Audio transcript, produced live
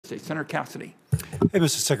States. Senator Cassidy. Hey,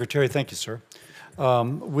 Mr. Secretary, thank you, sir.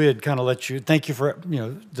 We had kind of thank you for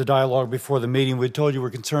the dialogue before the meeting. We had told you we're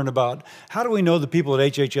concerned about how do we know the people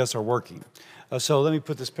at HHS are working. So let me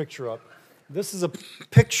put this picture up. This is a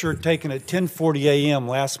picture taken at 10:40 a.m.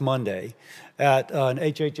 last Monday at an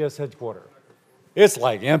HHS headquarters. It's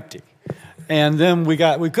like empty. And then we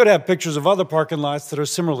could have pictures of other parking lots that are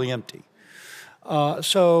similarly empty. Wow,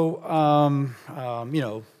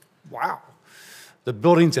 the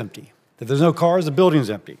building's empty. If there's no cars, the building's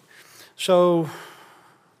empty. So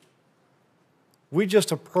we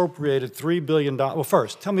just appropriated $3 billion. Well,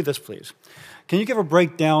 first, tell me this, please. Can you give a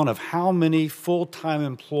breakdown of how many full-time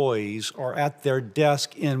employees are at their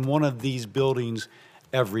desk in one of these buildings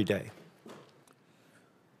every day?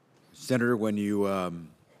 Senator, when you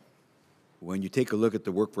take a look at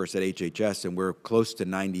the workforce at HHS, and we're close to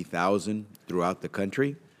 90,000 throughout the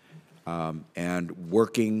country, and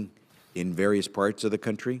working in various parts of the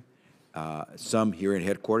country, some here in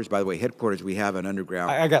headquarters. By the way, headquarters, we have an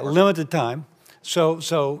underground. I got limited time,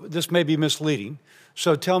 so this may be misleading.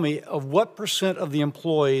 So tell me, of what percent of the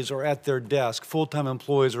employees are at their desk, full-time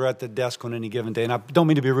employees are at the desk on any given day? And I don't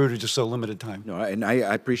mean to be rude, it's just so limited time. No, and I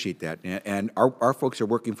appreciate that. And our folks are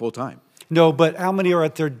working full-time. No, but how many are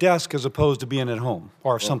at their desk as opposed to being at home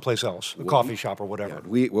or someplace else, a coffee shop or whatever?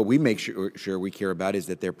 Yeah, what we make sure we care about is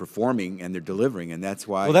that they're performing and they're delivering, and that's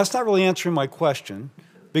why. Well, that's not really answering my question,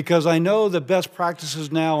 because I know the best practices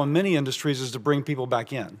now in many industries is to bring people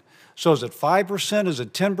back in. So is it 5%? Is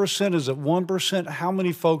it 10%? Is it 1%? How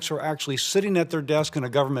many folks are actually sitting at their desk in a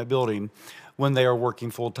government building when they are working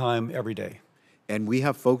full-time every day? And we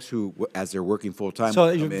have folks who, as they're working full-time. So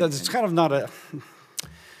it's kind of not a...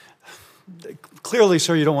 Clearly,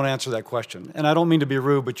 sir, you don't want to answer that question. And I don't mean to be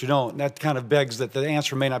rude, but you don't. And that kind of begs that the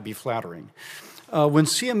answer may not be flattering. When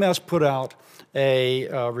CMS put out a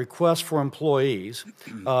request for employees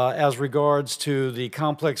as regards to the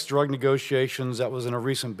complex drug negotiations that was in a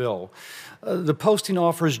recent bill, the posting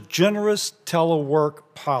offers generous telework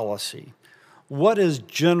policy. What does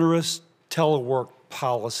generous telework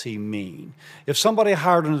policy mean? If somebody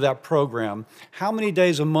hired into that program, how many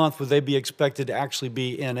days a month would they be expected to actually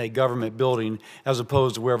be in a government building as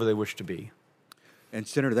opposed to wherever they wish to be? And,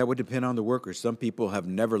 Senator, that would depend on the workers. Some people have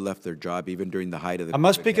never left their job, even during the height of the... I'm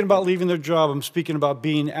not speaking about leaving their job. I'm speaking about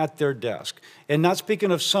being at their desk. And not speaking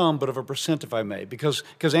of some, but of a percent, if I may, because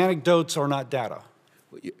anecdotes are not data.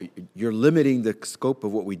 You're limiting the scope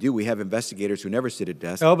of what we do. We have investigators who never sit at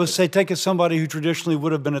desks. But say, take somebody who traditionally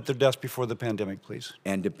would have been at their desk before the pandemic, please.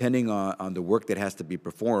 And depending on the work that has to be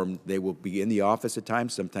performed, they will be in the office at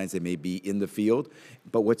times. Sometimes they may be in the field.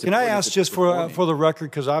 But what's Can I ask just for the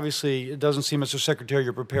record, because obviously it doesn't seem, Mr. Secretary,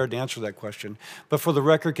 you're prepared to answer that question. But for the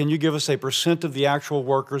record, can you give us a percent of the actual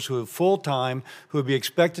workers who are full-time, who would be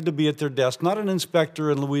expected to be at their desk, not an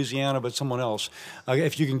inspector in Louisiana, but someone else,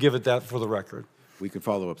 if you can give it that for the record? We can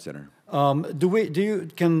follow up, Senator. Can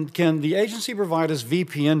the agency provide us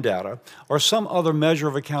VPN data or some other measure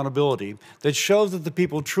of accountability that shows that the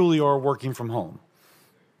people truly are working from home?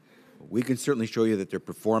 We can certainly show you that they're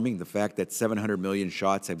performing. The fact that 700 million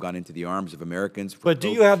shots have gone into the arms of Americans. But do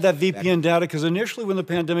you have that VPN data? Because initially when the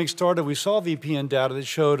pandemic started, we saw VPN data that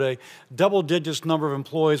showed a double-digit number of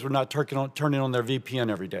employees were not turning on their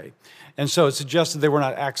VPN every day. And so it suggested they were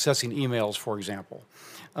not accessing emails, for example.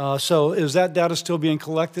 So is that data still being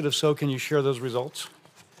collected? If so, can you share those results?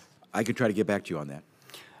 I could try to get back to you on that.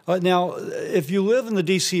 Now, if you live in the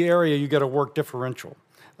D.C. area, you get a work differential.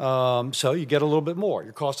 So you get a little bit more.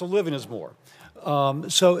 Your cost of living is more.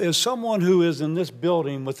 So is someone who is in this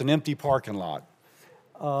building with an empty parking lot,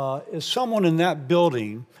 is someone in that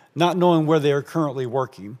building not knowing where they are currently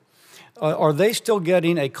working, are they still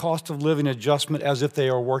getting a cost of living adjustment as if they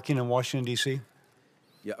are working in Washington, D.C.?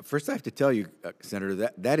 Yeah, first I have to tell you,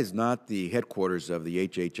 Senator, that is not the headquarters of the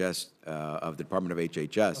HHS, of the Department of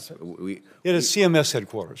HHS. It is CMS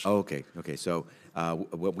headquarters. Oh, okay. So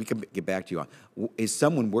what we can get back to you on is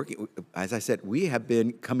someone working. As I said, we have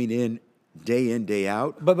been coming in, day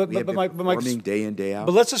out. But performing day in, day out.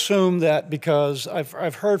 But let's assume that, because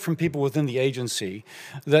I've heard from people within the agency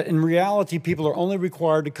that in reality people are only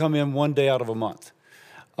required to come in one day out of a month.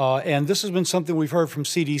 And this has been something we've heard from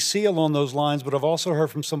CDC along those lines, but I've also heard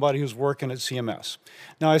from somebody who's working at CMS.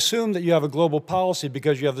 Now, I assume that you have a global policy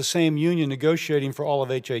because you have the same union negotiating for all of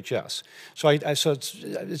HHS. So,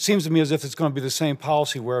 it seems to me as if it's going to be the same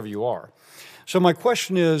policy wherever you are. So my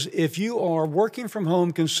question is, if you are working from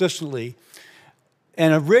home consistently,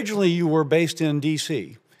 and originally you were based in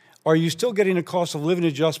D.C., are you still getting a cost of living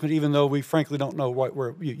adjustment even though we frankly don't know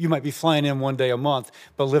where you might be flying in one day a month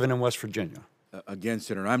but living in West Virginia? Again,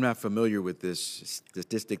 Senator, I'm not familiar with this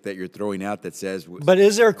statistic that you're throwing out that says. But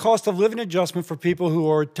is there a cost of living adjustment for people who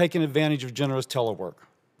are taking advantage of generous telework?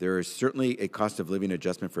 There is certainly a cost of living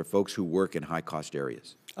adjustment for folks who work in high-cost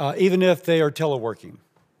areas. Even if they are teleworking?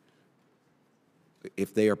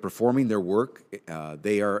 If they are performing their work,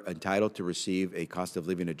 they are entitled to receive a cost of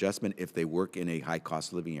living adjustment if they work in a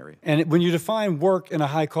high-cost living area. And when you define work in a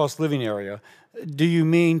high-cost living area, do you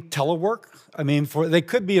mean telework? I mean, they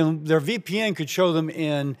could be in, their VPN could show them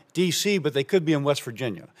in D.C., but they could be in West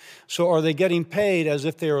Virginia. So are they getting paid as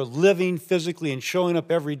if they are living physically and showing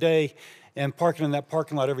up every day and parking in that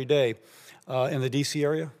parking lot every day in the D.C.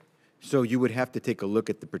 area? So you would have to take a look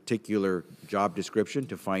at the particular job description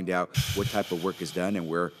to find out what type of work is done and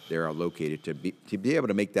where they are located to be able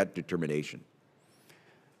to make that determination.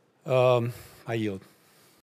 I yield.